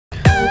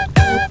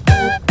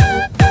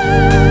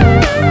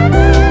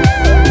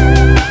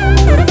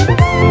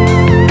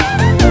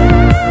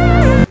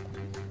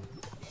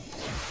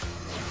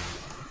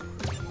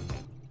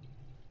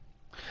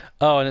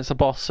Oh, and it's a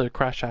boss, so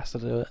Crash has to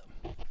do it.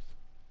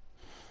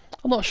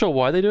 I'm not sure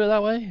why they do it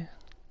that way.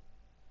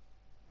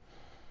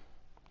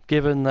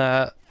 Given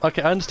that...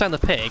 Okay, I understand the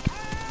pig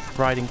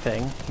riding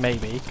thing,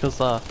 maybe, because,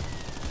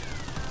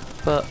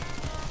 but...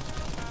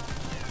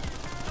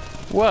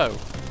 Whoa!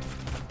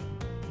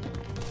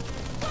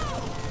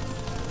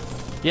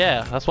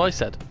 Yeah, that's what I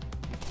said.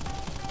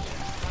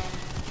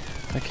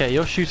 Okay,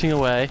 you're shooting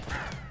away.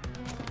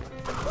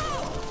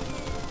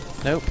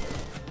 Nope.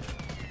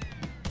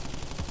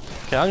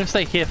 Okay, I'm gonna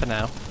stay here for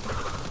now.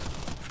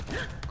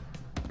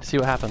 See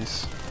what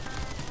happens.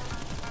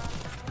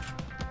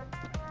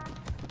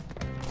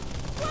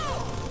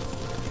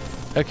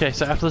 Okay,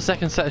 so after the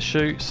second set of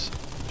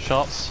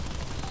shots,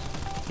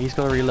 he's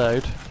got to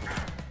reload.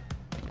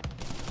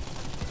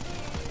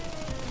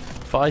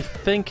 But I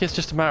think it's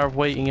just a matter of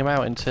waiting him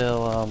out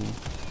until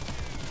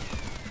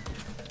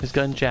his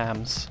gun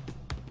jams.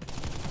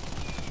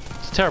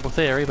 It's a terrible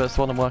theory, but it's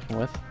the one I'm working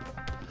with.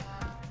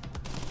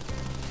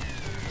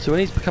 So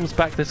when he comes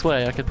back this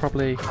way, I could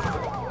probably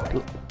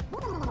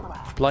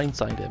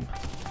blindside him.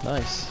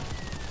 Nice.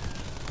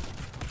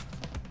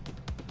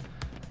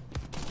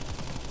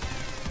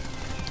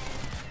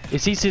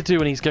 It's easier to do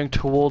when he's going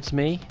towards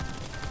me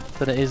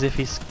than it is if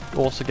he's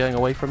also going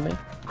away from me.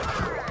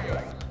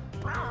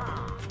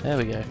 There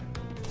we go.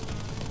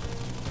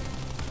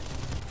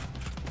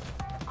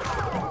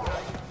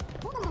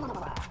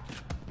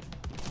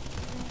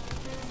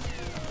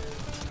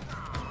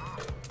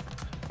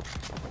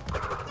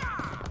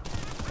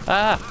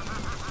 Ah!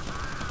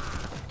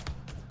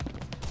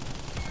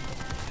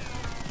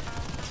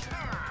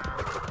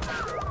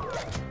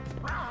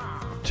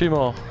 Two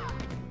more.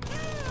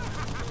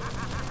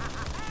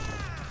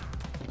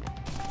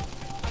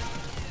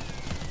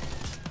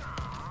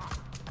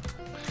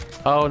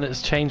 Oh, and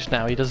it's changed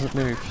now. He doesn't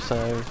move,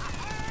 so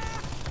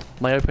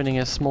my opening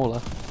is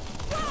smaller.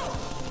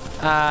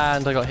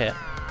 And I got hit.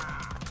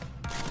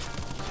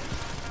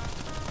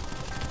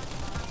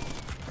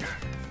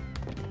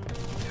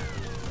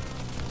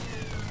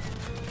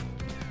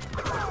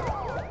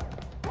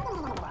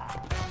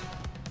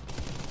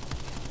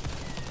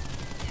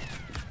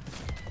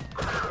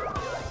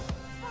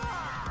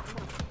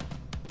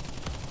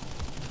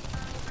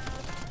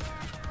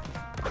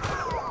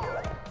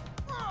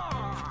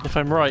 If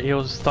I'm right,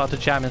 he'll start to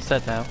jam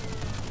instead now.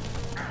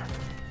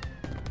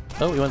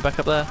 Oh, he went back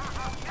up there.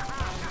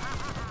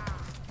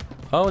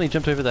 Oh, and he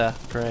jumped over there.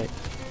 Great.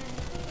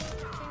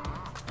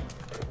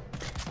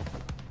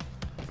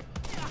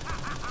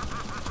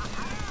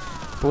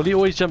 But will he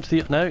always jump to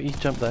the... No, he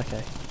jumped there.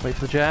 Okay. Wait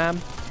for the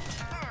jam.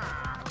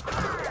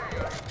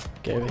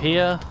 Get over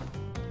here.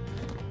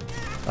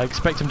 I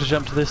expect him to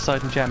jump to this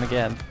side and jam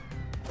again.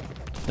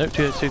 Nope,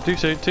 too soon, too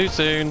soon, too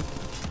soon.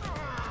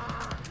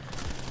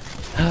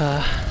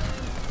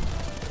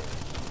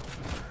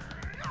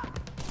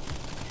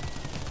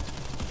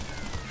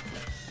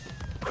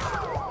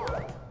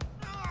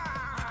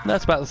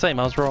 That's about the same,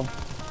 I was wrong.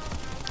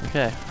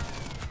 Okay.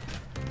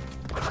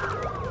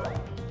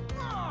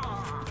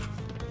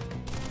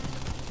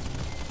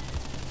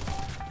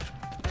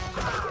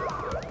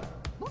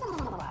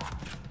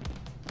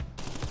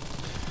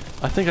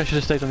 I think I should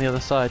have stayed on the other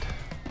side.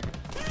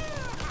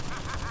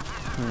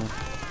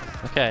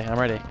 Okay, I'm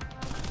ready.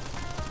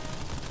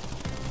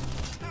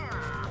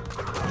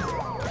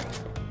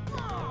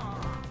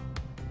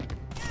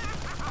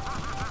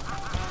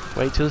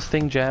 Wait till this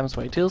thing jams,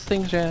 wait till this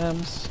thing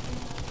jams.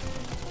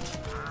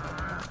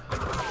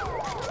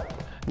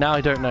 Now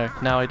I don't know,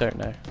 now I don't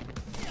know.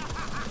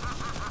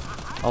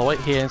 I'll wait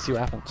here and see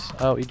what happens.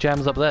 Oh, he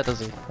jams up there, does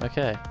he?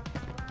 Okay.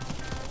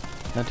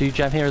 Now do you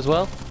jam here as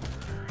well?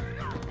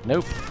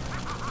 Nope.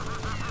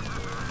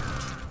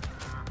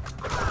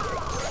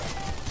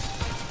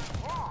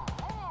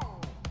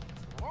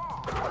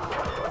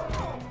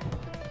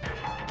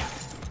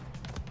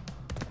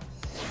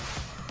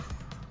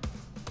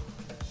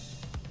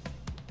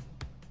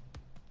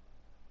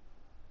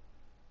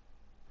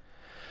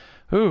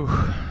 Ooh.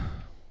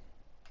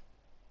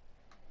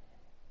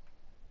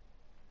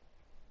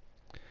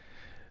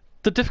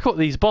 The difficulty of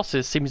these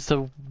bosses seems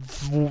to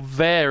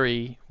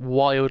vary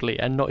wildly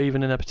and not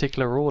even in a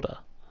particular order.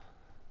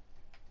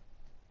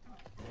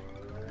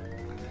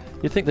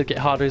 You'd think they'd get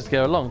harder as they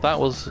go along. That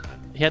was...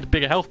 He had a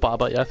bigger health bar,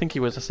 but I think he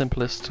was the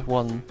simplest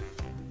one.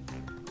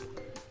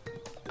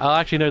 I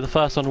actually know the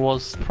first one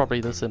was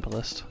probably the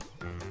simplest.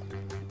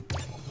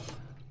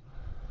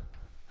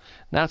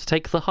 Now to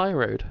take the high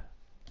road.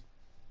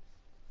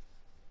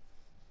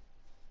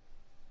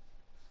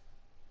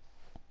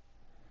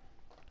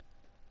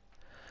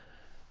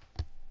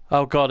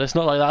 Oh god, it's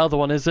not like that other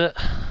one, is it?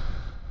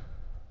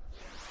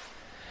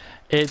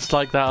 It's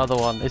like that other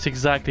one. It's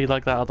exactly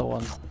like that other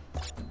one.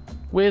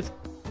 With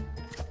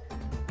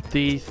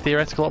the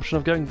theoretical option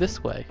of going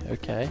this way.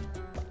 Okay.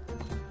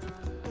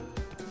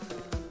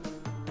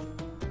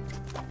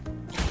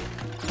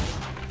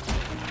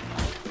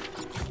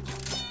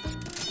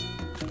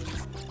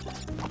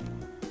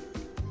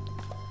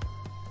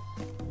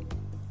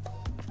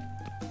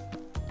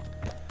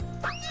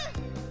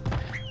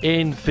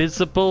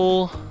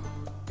 Invisible.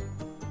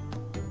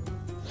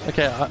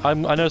 Okay, I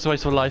know it's a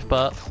waste of life,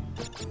 but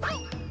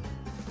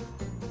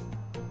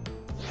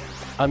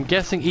I'm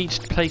guessing each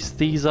place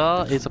these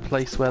are is a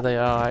place where they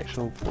are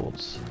actual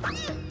boards.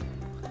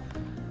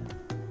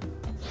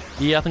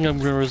 Yeah, I think I'm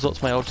going to resort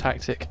to my old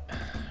tactic.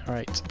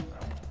 Right.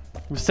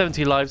 With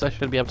 70 lives, I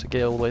should be able to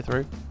get all the way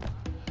through.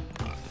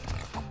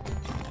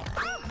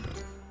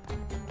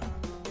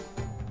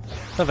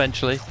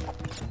 Eventually.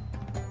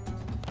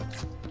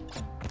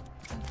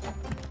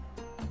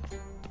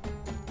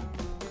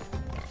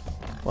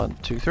 One,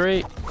 two,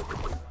 three.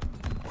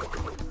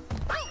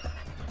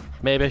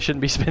 Maybe I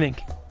shouldn't be spinning.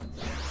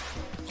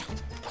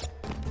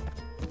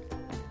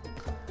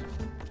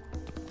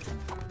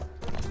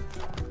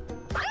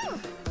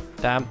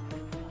 Damn.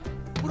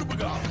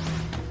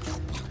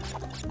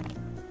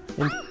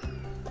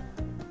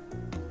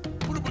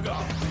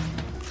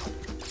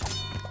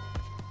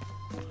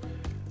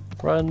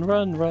 Run,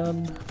 run,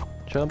 run.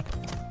 Jump.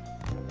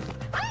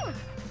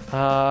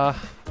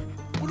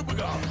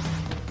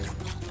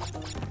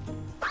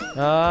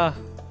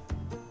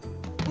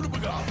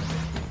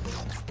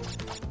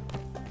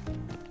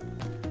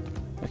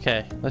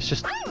 Okay, let's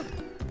just... I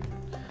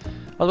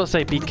was about to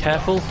say, be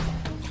careful.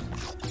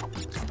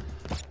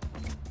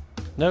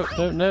 No,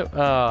 no,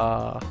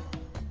 no.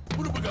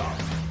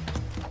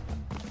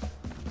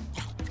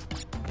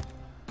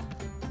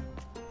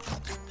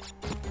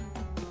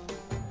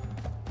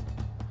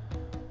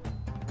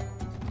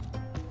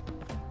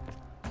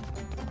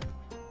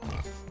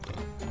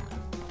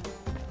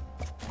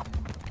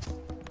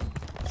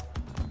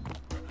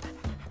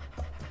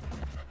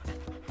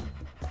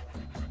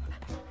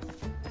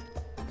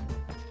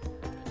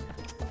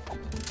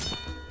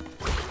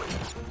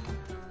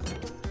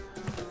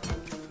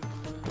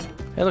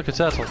 Hey, look, a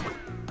turtle.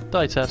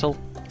 Die, turtle.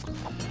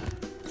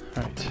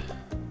 Right.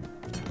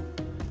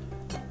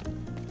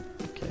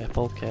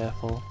 Careful,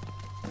 careful.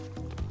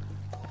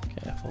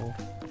 Careful.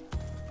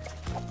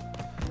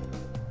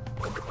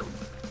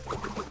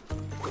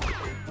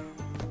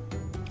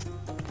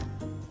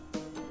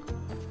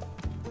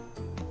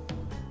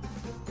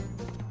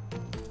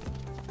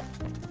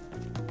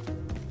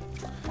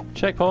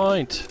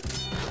 Checkpoint!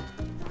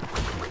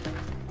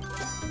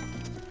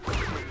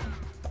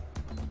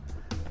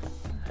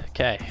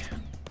 Okay.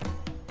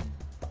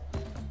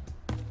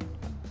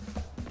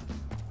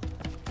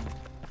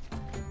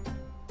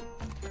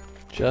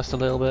 Just a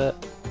little bit.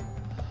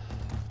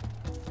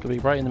 Could be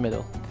right in the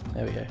middle.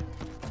 There we go.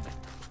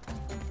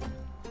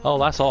 Oh,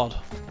 that's odd.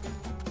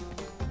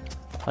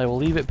 I will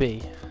leave it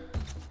be.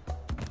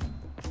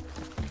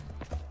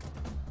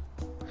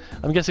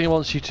 I'm guessing it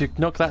wants you to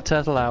knock that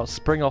turtle out,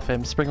 spring off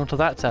him, spring onto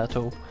that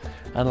turtle,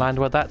 and land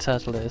where that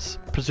turtle is,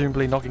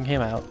 presumably knocking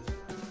him out.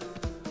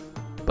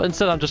 But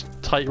instead I'm just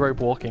tightrope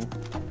walking.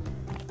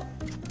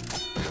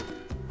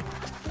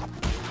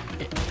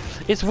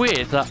 It's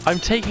weird that I'm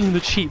taking the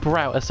cheap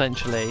route,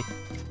 essentially.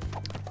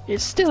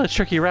 It's still a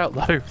tricky route,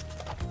 though.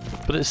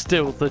 But it's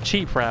still the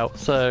cheap route,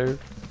 so...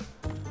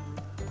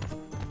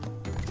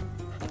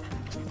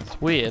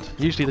 It's weird.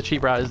 Usually the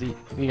cheap route is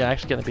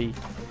actually going to be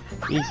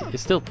easy.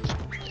 It's still...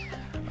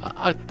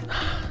 I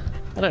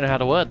don't know how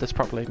to word this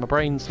properly. My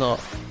brain's not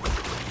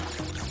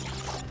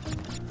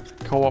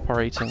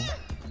cooperating.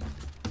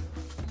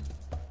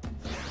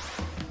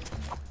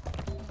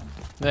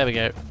 There we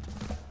go.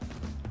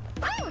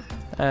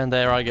 And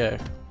there I go.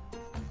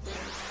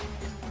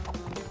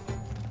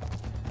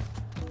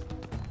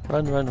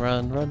 Run, run,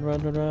 run, run,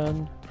 run, run,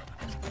 run.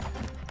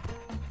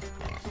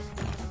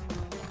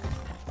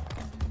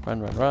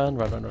 Run, run, run,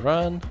 run, run, run,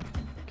 run.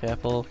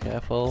 Careful,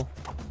 careful.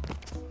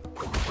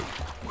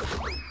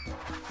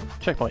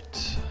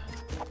 Checkpoint.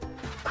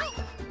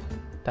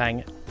 Dang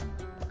it.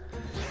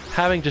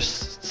 Having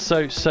just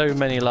so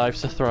many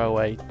lives to throw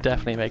away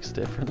definitely makes a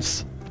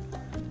difference.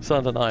 It's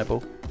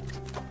undeniable.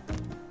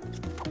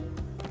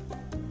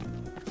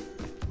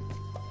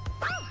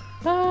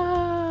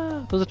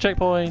 Ah, there's a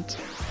checkpoint.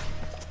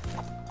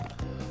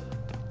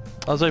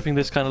 I was hoping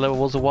this kind of level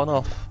was a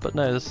one-off, but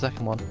no, there's a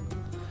second one.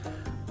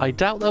 I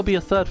doubt there'll be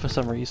a third for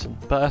some reason,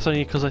 but that's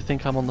only because I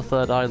think I'm on the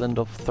third island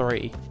of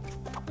 3.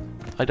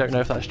 I don't know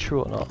if that's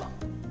true or not.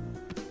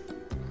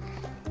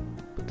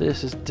 But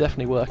this is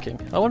definitely working.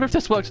 I wonder if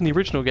this worked in the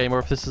original game or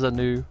if this is a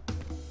new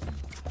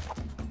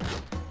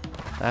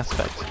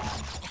aspect.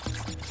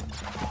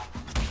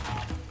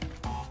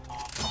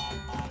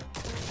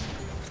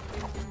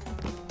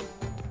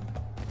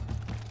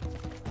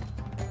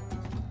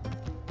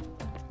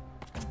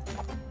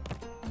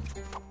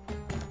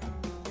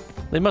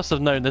 They must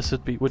have known this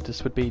would be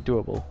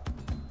doable.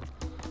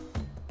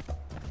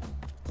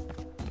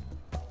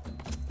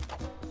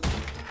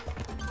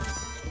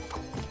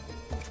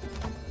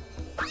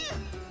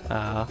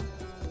 Ah.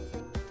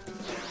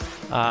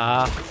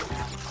 Ah.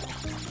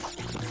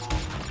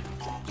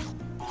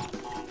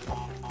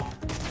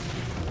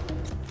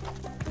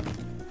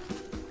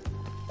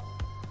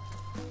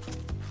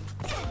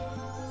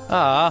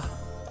 Ah.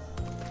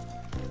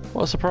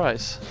 What a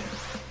surprise.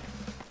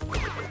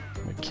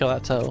 Kill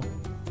that turtle.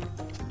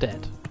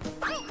 Dead.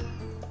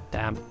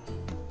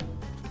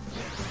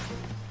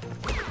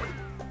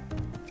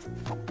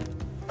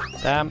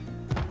 Damn.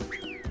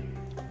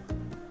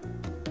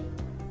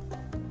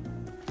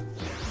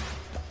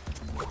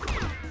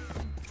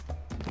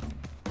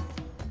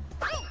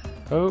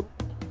 Oh.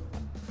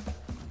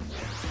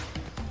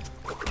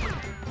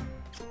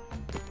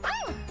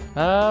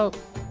 Oh.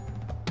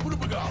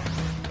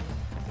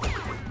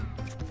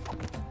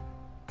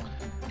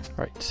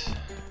 Right.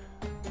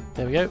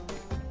 There we go.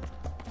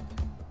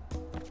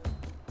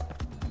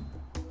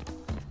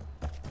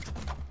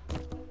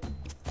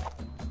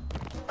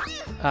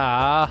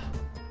 Ah.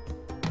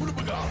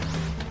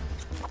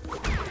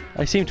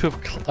 I seem to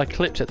have I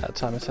clipped it that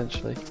time,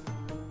 essentially.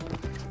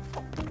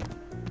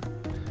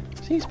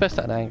 Seems best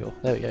at an angle.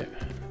 There we go.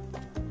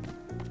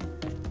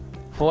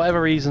 For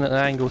whatever reason, an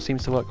angle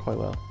seems to work quite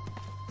well.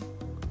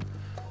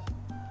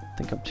 I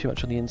think I'm too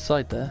much on the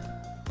inside there.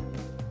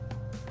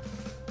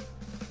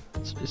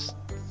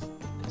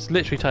 It's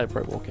literally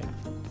tightrope walking.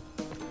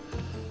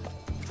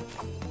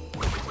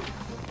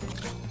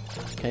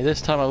 Okay,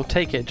 this time I will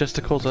take it just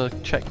to cause a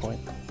checkpoint.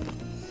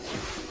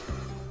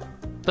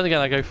 Then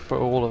again, I go for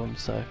all of them,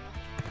 so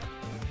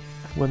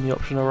when the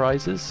option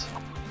arises.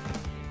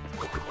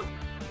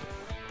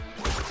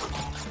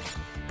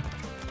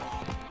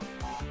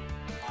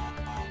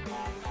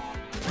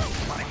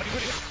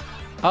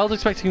 I was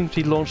expecting him to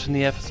be launched in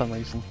the air for some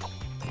reason.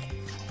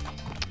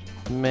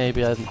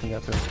 Maybe I didn't think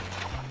that through.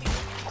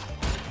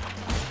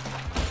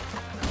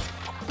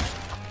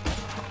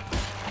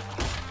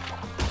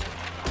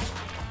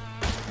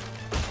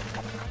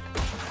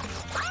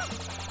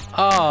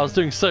 Ah, I was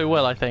doing so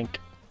well, I think.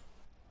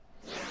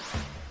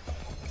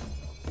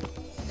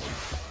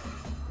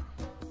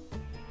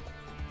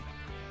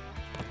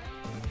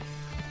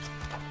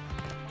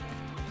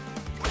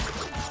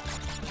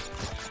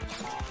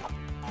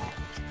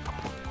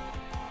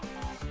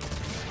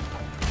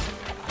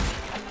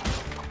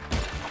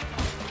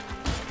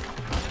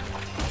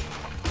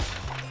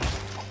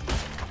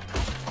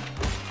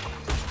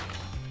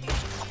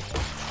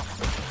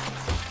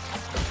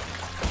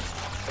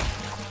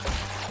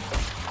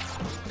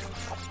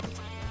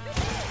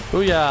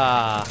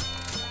 Booyah!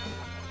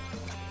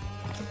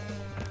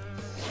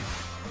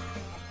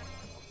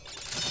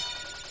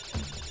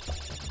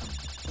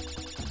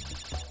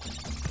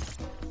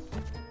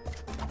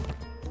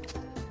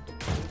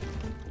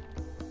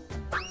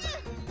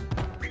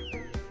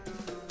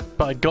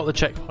 But I got the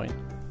checkpoint.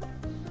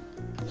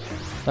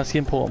 That's the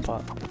important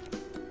part.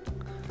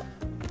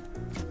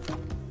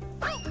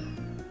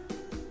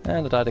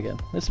 And I died again.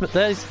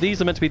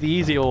 These are meant to be the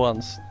easier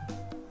ones.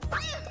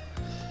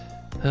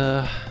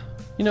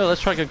 You know,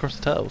 let's try going across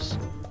the turtles.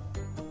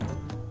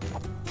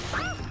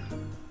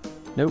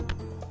 Nope.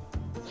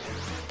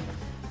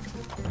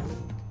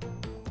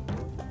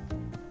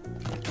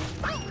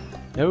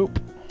 Nope.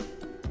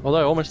 Although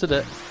I almost did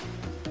it.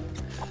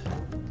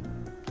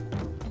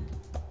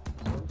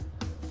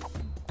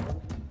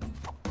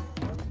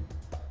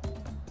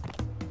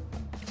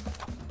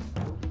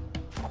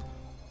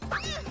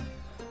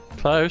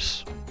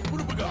 Close.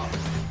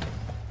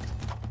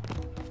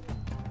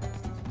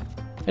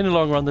 In the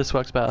long run, this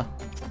works better.